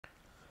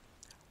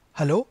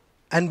Hello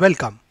and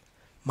welcome.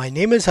 My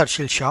name is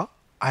Harshil Shah.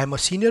 I am a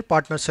Senior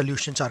Partner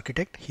Solutions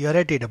Architect here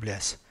at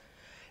AWS.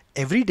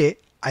 Every day,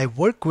 I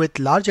work with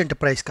large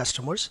enterprise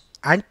customers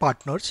and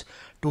partners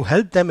to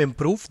help them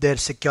improve their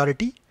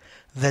security,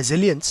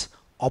 resilience,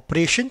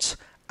 operations,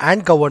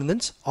 and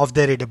governance of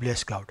their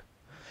AWS cloud.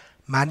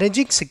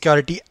 Managing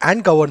security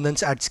and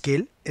governance at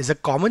scale is a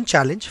common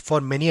challenge for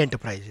many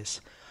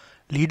enterprises.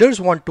 Leaders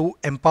want to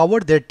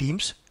empower their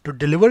teams to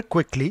deliver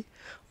quickly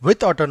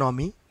with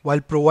autonomy while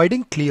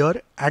providing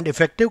clear and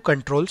effective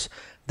controls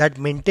that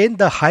maintain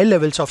the high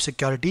levels of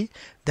security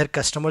their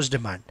customers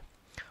demand,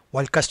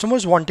 while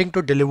customers wanting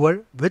to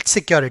deliver with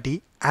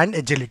security and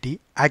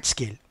agility at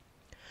scale.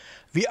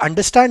 We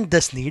understand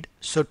this need,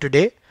 so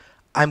today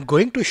I'm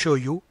going to show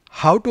you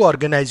how to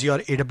organize your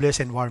AWS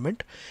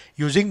environment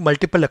using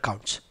multiple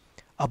accounts,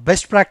 a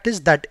best practice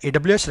that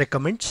AWS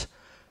recommends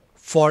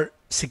for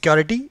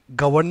security,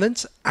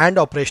 governance, and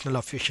operational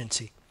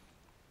efficiency.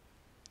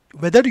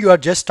 Whether you are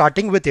just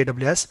starting with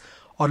AWS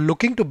or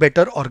looking to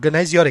better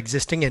organize your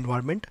existing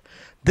environment,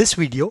 this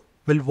video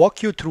will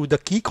walk you through the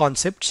key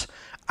concepts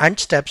and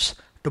steps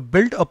to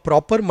build a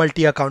proper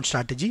multi-account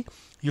strategy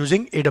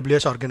using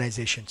AWS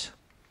organizations.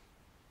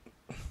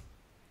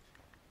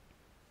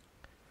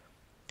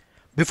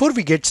 Before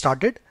we get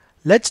started,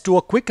 let's do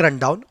a quick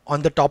rundown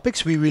on the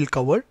topics we will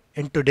cover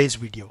in today's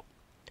video.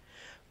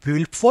 We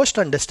will first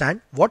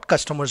understand what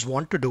customers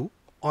want to do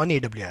on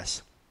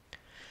AWS.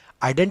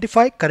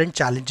 Identify current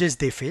challenges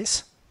they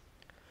face.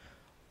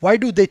 Why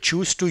do they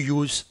choose to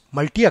use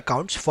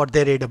multi-accounts for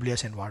their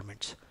AWS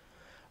environments?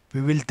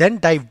 We will then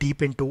dive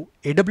deep into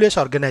AWS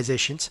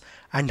organizations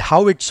and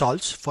how it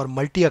solves for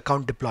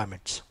multi-account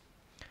deployments.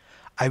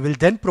 I will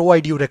then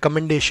provide you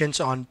recommendations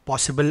on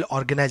possible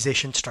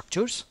organization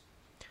structures.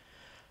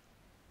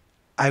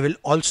 I will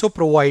also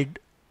provide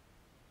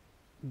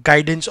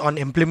guidance on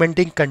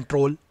implementing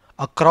control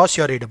across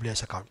your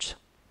AWS accounts.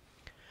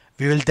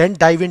 We will then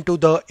dive into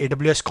the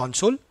AWS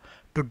console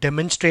to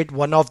demonstrate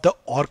one of the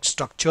org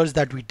structures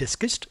that we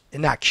discussed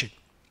in action.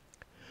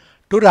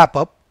 To wrap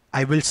up,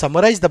 I will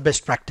summarize the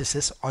best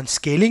practices on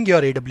scaling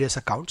your AWS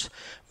accounts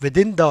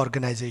within the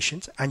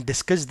organizations and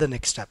discuss the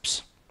next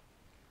steps.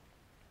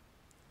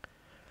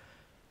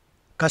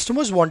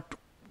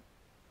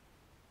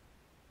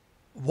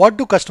 What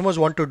do customers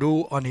want to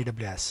do on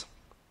AWS?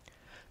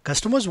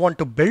 Customers want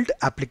to build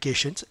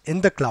applications in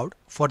the cloud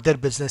for their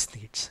business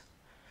needs.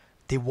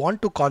 They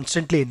want to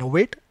constantly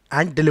innovate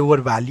and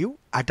deliver value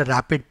at a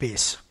rapid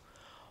pace,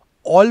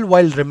 all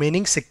while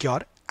remaining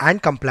secure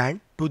and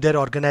compliant to their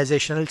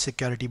organizational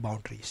security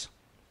boundaries.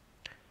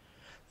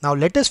 Now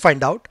let us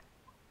find out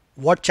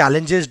what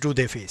challenges do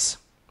they face.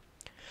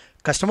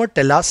 Customers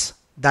tell us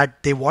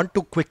that they want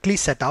to quickly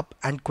set up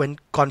and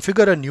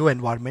configure a new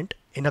environment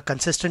in a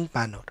consistent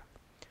manner.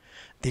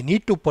 They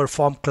need to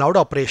perform cloud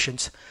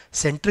operations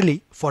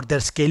centrally for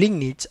their scaling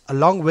needs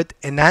along with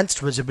enhanced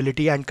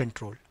visibility and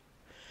control.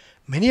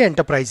 Many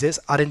enterprises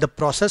are in the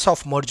process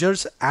of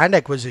mergers and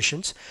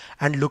acquisitions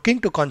and looking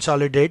to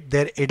consolidate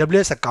their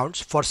AWS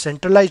accounts for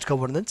centralized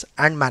governance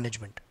and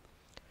management.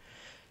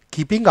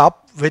 Keeping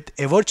up with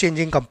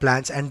ever-changing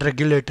compliance and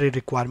regulatory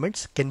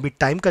requirements can be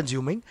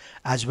time-consuming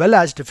as well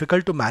as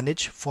difficult to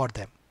manage for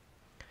them.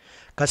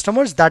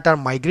 Customers that are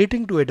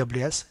migrating to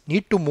AWS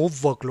need to move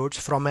workloads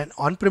from an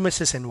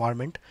on-premises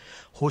environment,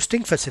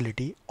 hosting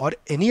facility, or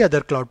any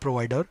other cloud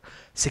provider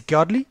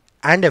securely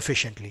and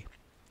efficiently.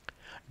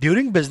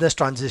 During business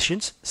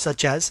transitions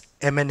such as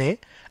M&A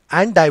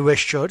and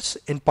divestitures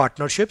in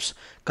partnerships,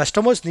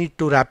 customers need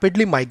to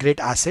rapidly migrate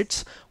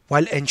assets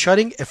while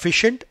ensuring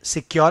efficient,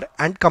 secure,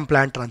 and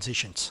compliant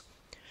transitions.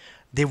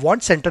 They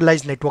want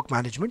centralized network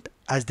management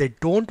as they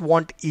don't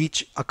want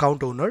each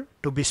account owner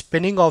to be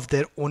spinning off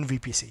their own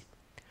VPC.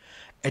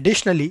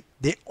 Additionally,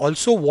 they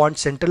also want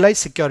centralized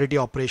security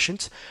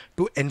operations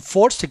to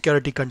enforce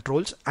security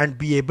controls and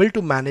be able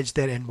to manage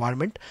their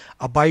environment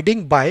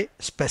abiding by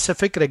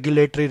specific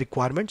regulatory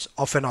requirements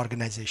of an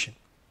organization.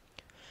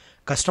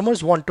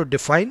 Customers want to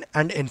define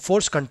and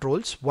enforce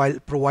controls while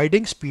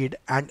providing speed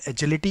and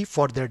agility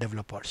for their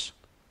developers.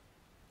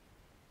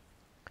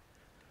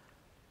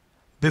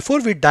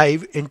 Before we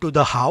dive into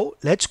the how,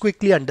 let's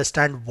quickly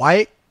understand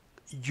why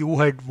you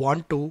would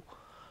want to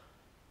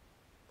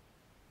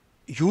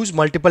use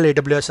multiple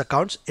AWS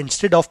accounts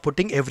instead of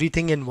putting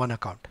everything in one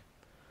account.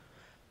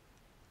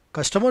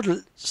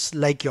 Customers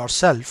like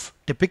yourself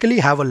typically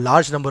have a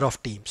large number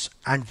of teams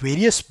and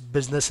various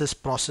business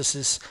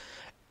processes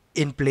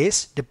in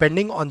place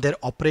depending on their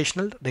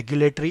operational,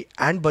 regulatory,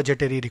 and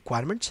budgetary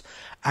requirements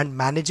and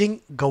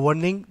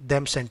governing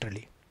them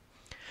centrally.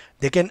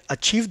 They can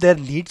achieve their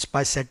needs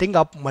by setting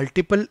up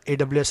multiple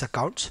AWS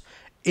accounts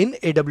in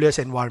AWS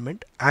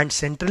environment and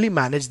centrally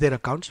manage their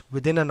accounts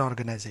within an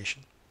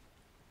organization.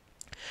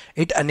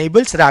 It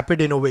enables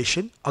rapid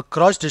innovation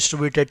across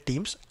distributed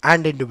teams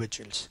and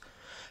individuals.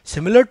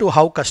 Similar to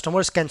how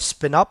customers can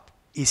spin up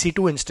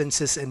EC2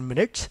 instances in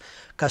minutes,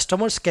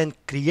 customers can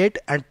create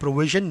and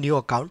provision new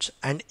accounts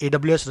and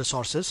AWS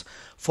resources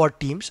for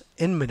teams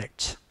in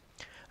minutes.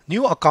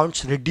 New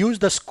accounts reduce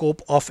the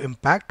scope of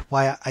impact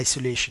via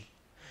isolation.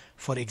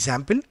 For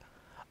example,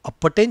 a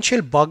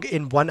potential bug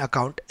in one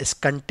account is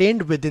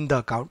contained within the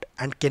account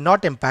and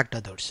cannot impact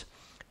others.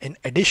 In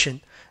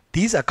addition,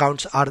 these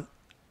accounts are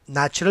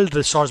natural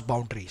resource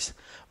boundaries,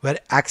 where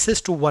access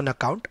to one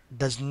account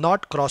does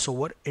not cross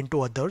over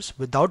into others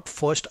without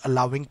first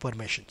allowing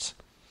permissions.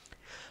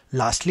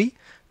 Lastly,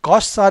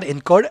 costs are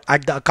incurred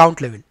at the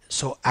account level,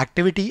 so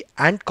activity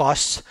and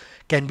costs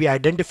can be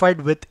identified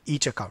with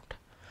each account.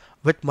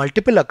 With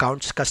multiple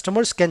accounts,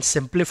 customers can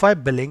simplify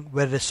billing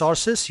where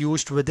resources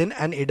used within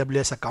an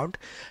AWS account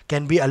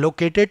can be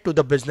allocated to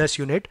the business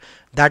unit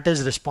that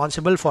is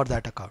responsible for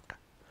that account.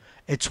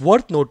 It's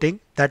worth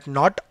noting that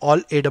not all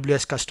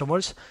AWS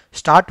customers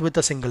start with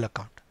a single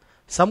account.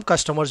 Some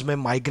customers may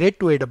migrate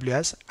to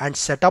AWS and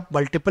set up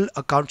multiple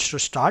accounts to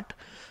start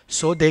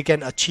so they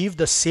can achieve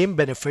the same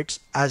benefits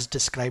as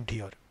described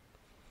here.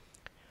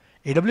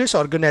 AWS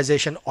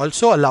organization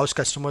also allows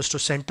customers to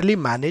centrally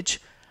manage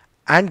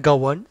and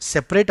govern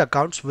separate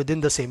accounts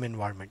within the same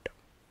environment.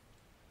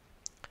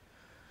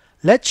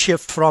 Let's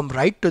shift from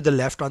right to the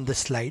left on this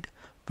slide,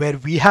 where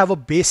we have a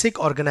basic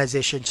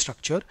organization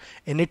structure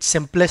in its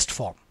simplest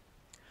form.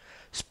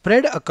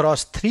 Spread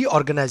across 3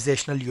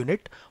 organizational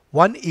units,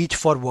 one each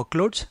for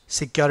workloads,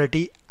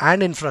 security,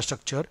 and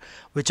infrastructure,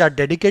 which are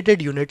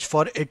dedicated units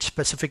for its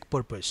specific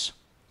purpose.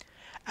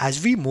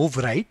 As we move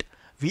right,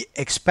 we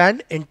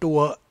expand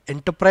into a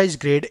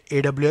enterprise-grade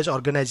AWS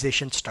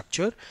organization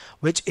structure,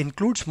 which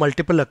includes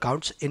multiple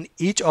accounts in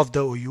each of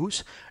the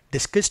OUs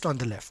discussed on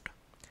the left.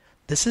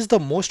 This is the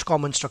most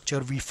common structure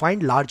we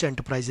find large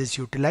enterprises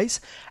utilize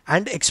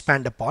and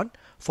expand upon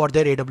for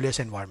their AWS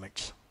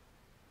environments.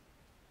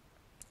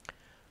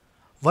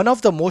 One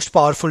of the most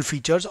powerful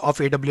features of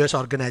AWS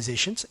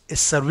organizations is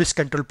service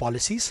control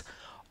policies,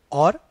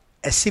 or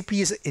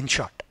SCPs in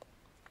short.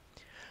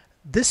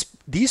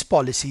 These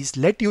policies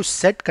let you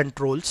set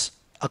controls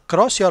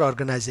across your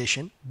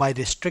organization by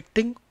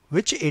restricting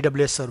which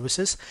AWS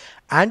services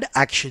and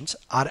actions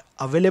are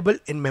available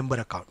in member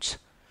accounts.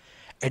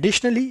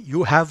 Additionally,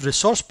 you have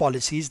resource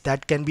policies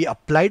that can be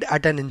applied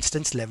at an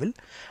instance level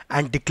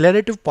and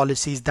declarative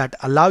policies that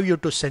allow you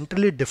to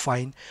centrally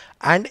define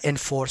and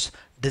enforce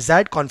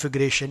desired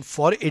configuration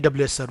for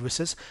AWS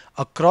services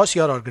across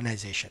your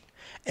organization,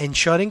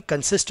 ensuring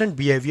consistent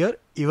behavior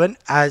even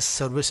as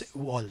service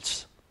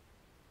evolves.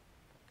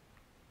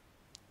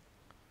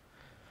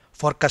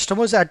 For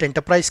customers at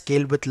enterprise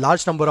scale with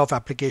large number of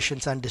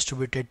applications and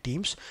distributed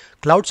teams,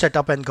 cloud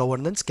setup and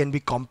governance can be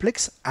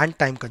complex and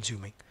time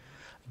consuming.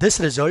 This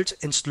results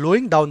in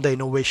slowing down the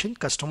innovation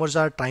customers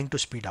are trying to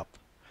speed up.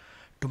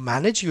 To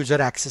manage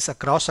user access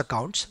across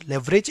accounts,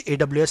 leverage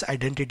AWS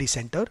Identity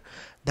Center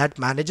that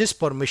manages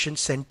permissions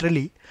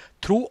centrally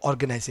through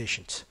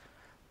organizations.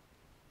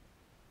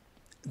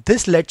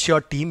 This lets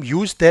your team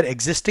use their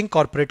existing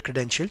corporate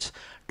credentials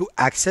to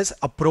access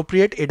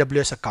appropriate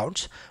AWS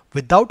accounts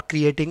without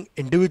creating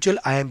individual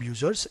IAM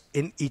users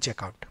in each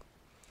account.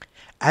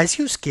 As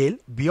you scale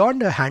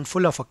beyond a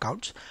handful of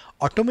accounts,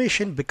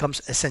 automation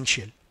becomes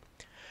essential.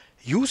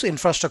 Use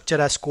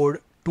infrastructure as code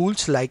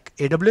tools like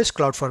AWS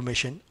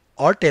CloudFormation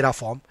or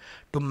Terraform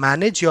to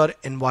manage your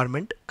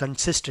environment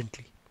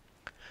consistently.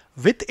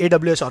 With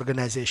AWS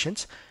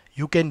organizations,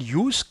 you can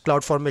use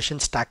CloudFormation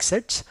stack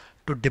sets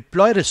to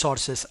deploy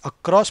resources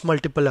across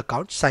multiple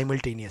accounts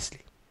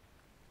simultaneously.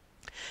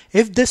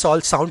 If this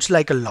all sounds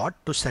like a lot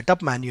to set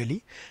up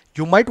manually,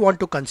 you might want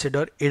to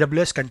consider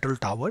AWS Control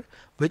Tower,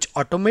 which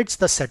automates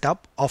the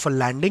setup of a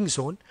landing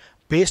zone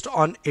based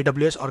on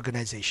AWS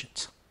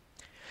organizations.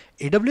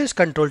 AWS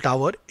Control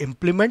Tower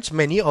implements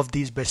many of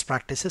these best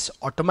practices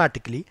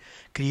automatically,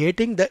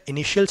 creating the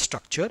initial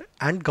structure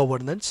and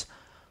governance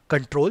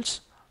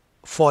controls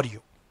for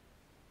you.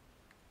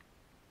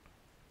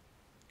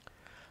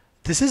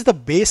 This is the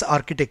base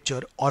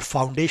architecture or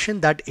foundation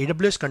that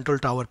AWS Control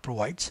Tower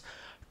provides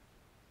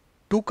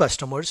to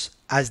customers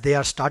as they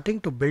are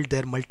starting to build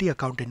their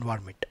multi-account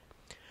environment.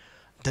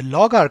 The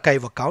log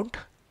archive account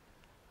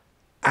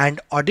and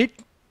audit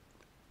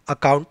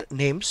account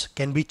names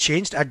can be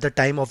changed at the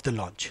time of the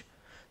launch.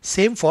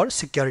 Same for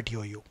security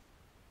OU.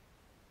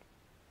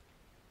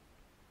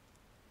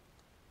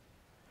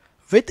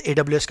 With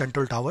AWS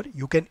Control Tower,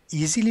 you can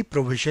easily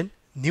provision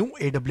new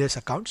AWS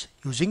accounts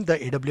using the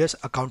AWS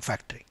Account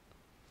Factory.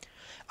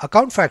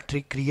 Account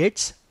Factory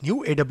creates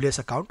new AWS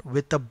account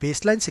with a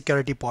baseline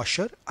security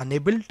posture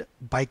enabled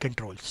by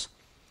controls.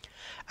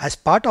 As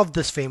part of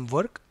this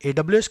framework,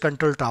 AWS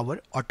Control Tower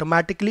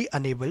automatically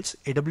enables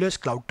AWS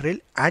CloudTrail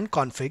and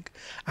config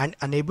and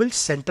enables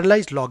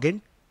centralized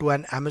login to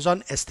an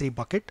Amazon S3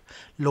 bucket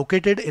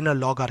located in a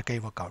log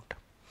archive account.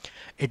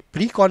 It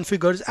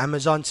pre-configures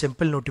Amazon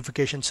Simple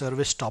Notification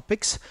Service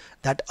topics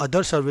that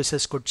other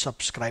services could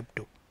subscribe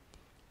to.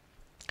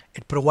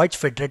 It provides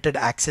federated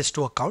access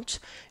to accounts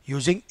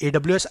using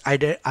AWS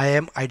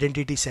IAM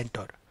Identity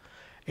Center.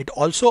 It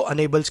also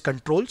enables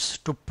controls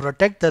to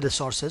protect the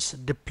resources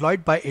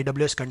deployed by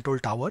AWS Control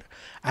Tower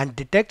and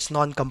detects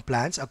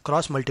non-compliance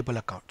across multiple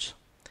accounts.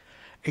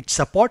 It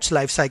supports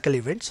lifecycle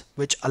events,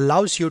 which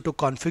allows you to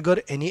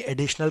configure any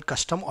additional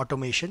custom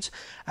automations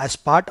as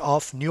part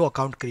of new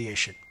account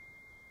creation.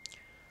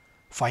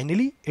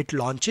 Finally, it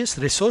launches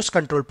resource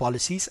control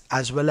policies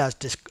as well as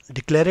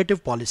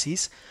declarative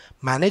policies,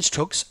 managed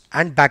hooks,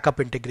 and backup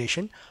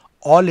integration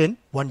all in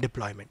one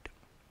deployment.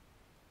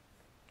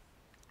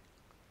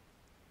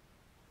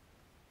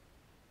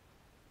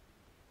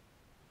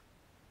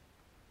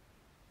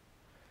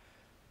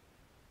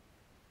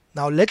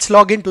 Now let's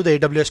log into the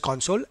AWS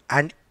console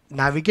and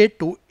navigate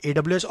to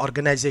AWS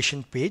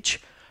organization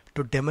page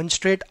to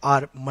demonstrate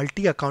our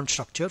multi-account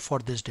structure for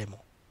this demo.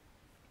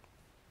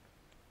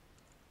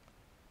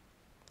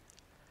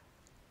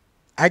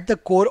 At the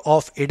core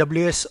of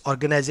AWS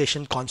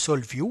organization console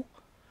view,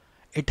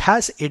 it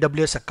has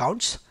AWS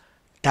accounts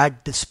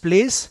that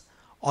displays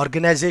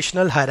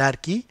organizational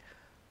hierarchy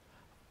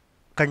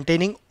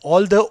containing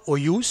all the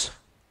OUs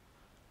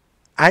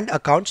and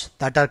accounts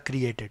that are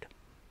created.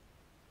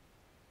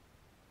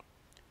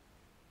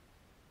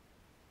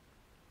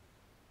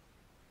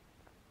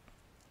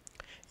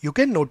 You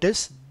can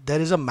notice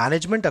there is a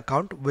management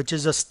account which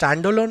is a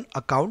standalone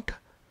account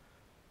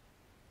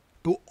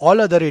to all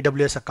other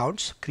AWS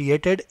accounts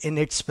created in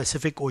its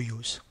specific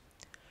OUs.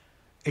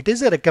 It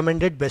is a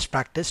recommended best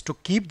practice to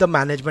keep the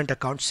management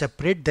account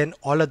separate than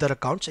all other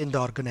accounts in the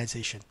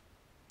organization.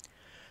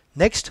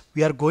 Next,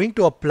 we are going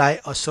to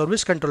apply a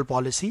service control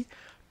policy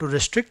to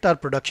restrict our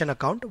production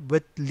account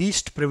with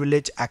least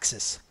privilege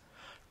access.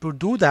 To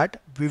do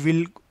that, we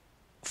will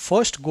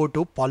first go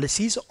to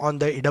policies on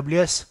the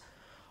AWS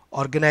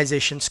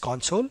organizations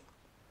console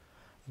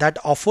that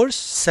offers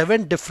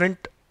 7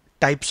 different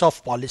types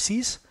of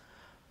policies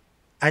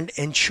and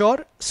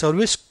ensure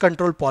service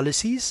control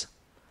policies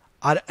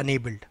are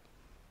enabled.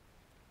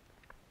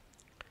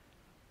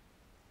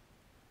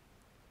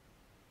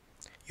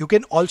 You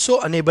can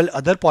also enable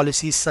other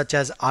policies such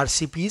as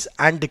RCPs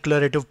and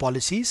declarative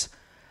policies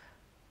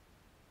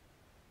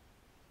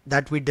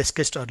that we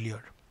discussed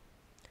earlier.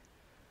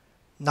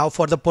 Now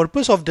for the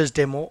purpose of this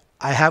demo,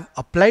 I have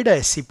applied a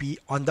SCP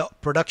on the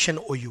production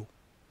OU.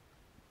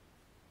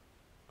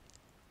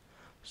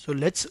 So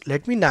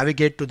let me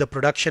navigate to the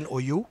production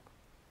OU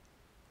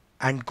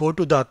and go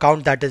to the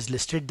account that is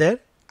listed there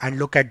and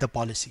look at the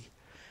policy.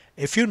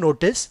 If you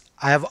notice,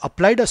 I have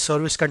applied a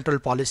service control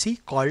policy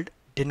called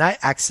deny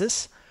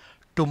access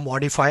to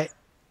modify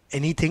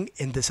anything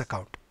in this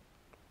account.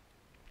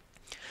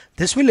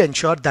 This will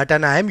ensure that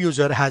an IAM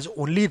user has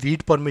only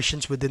read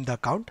permissions within the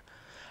account,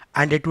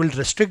 and it will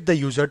restrict the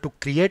user to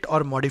create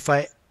or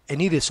modify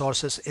any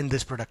resources in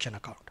this production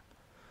account.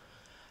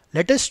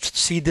 Let us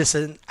see this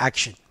in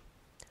action.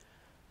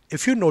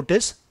 If you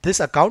notice, this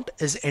account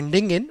is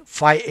ending in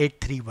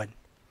 5831.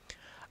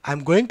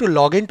 I'm going to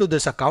log into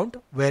this account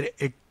where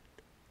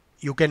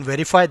you can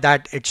verify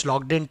that it's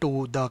logged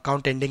into the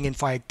account ending in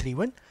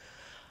 5831.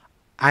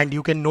 And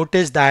you can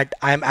notice that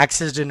I am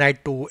access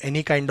denied to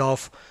any kind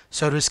of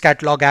service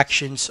catalog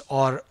actions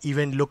or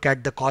even look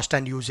at the cost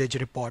and usage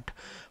report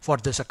for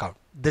this account.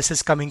 This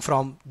is coming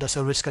from the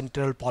service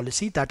control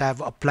policy that I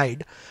have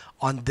applied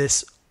on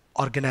this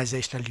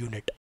organizational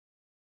unit.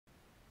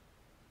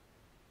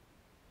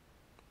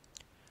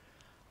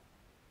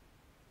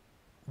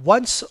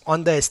 Once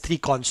on the S3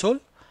 console,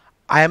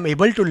 I am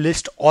able to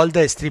list all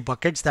the S3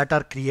 buckets that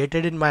are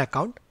created in my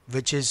account,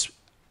 which is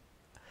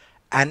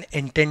an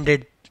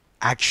intended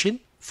action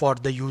for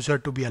the user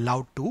to be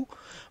allowed to,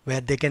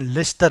 where they can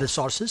list the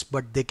resources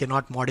but they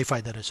cannot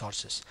modify the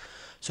resources.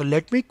 So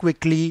let me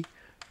quickly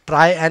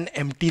try and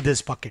empty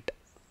this bucket.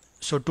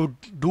 So to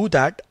do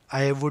that,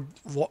 I would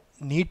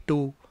need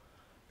to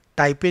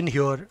type in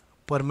here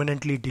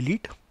permanently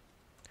delete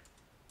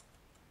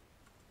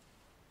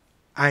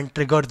and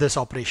trigger this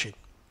operation.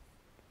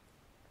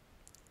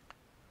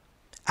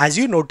 As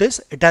you notice,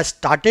 it has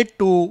started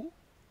to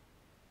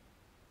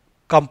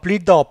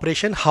complete the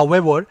operation.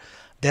 However,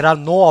 there are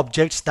no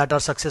objects that are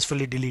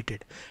successfully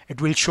deleted.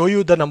 It will show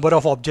you the number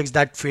of objects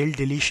that failed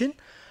deletion,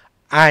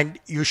 and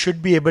you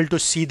should be able to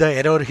see the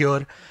error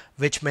here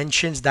which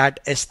mentions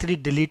that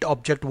S3 delete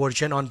object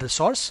version on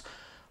resource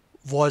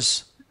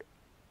was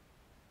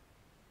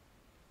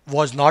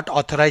not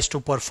authorized to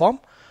perform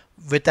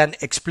with an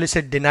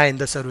explicit deny in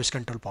the service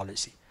control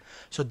policy.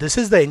 So this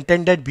is the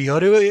intended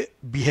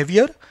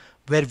behavior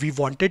where we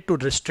wanted to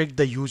restrict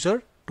the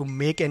user to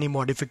make any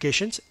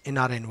modifications in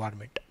our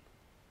environment.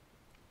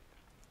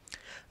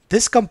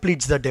 This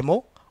completes the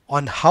demo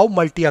on how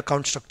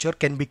multi-account structure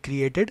can be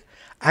created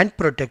and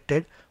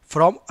protected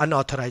from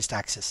unauthorized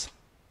access.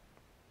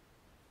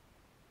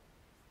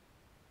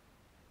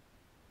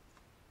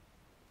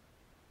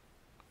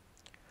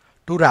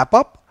 To wrap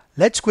up,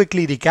 let's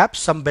quickly recap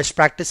some best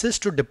practices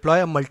to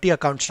deploy a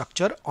multi-account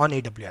structure on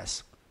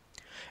AWS.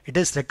 It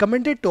is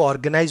recommended to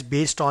organize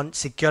based on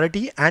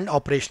security and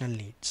operational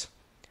needs.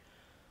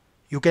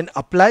 You can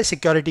apply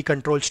security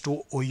controls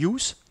to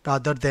OUs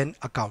rather than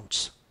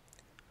accounts.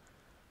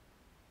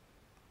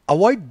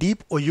 Avoid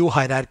deep OU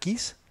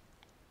hierarchies,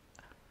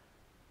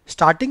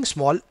 starting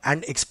small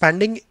and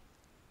expanding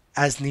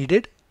as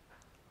needed.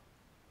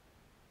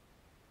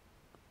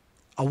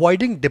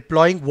 avoiding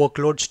deploying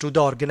workloads to the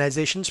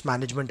organization's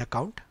management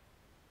account,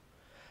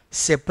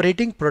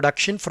 separating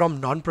production from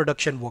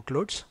non-production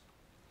workloads,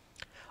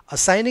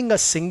 assigning a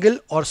single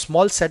or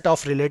small set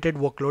of related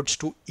workloads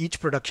to each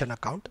production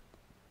account,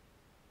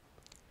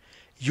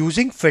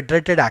 using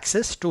federated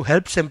access to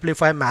help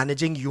simplify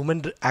managing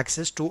human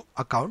access to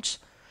accounts,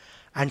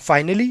 and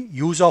finally,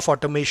 use of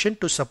automation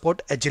to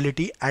support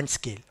agility and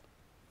scale.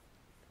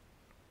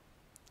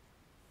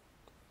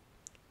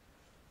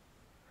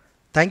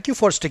 Thank you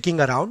for sticking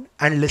around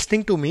and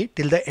listening to me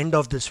till the end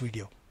of this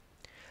video.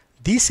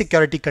 These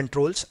security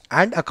controls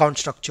and account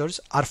structures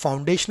are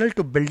foundational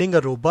to building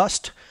a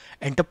robust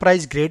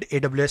enterprise-grade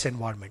AWS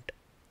environment.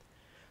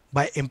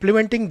 By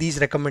implementing these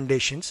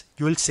recommendations,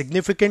 you will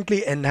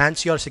significantly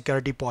enhance your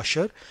security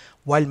posture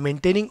while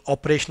maintaining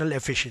operational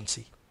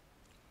efficiency.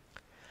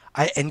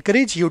 I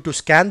encourage you to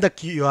scan the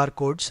QR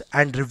codes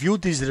and review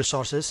these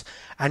resources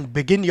and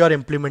begin your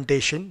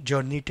implementation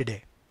journey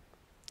today.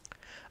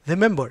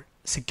 Remember,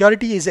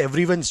 security is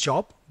everyone's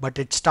job, but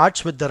it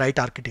starts with the right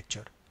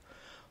architecture.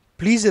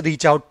 Please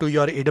reach out to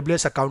your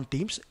AWS account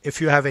teams if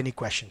you have any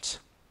questions.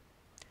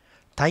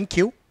 Thank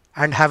you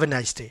and have a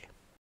nice day.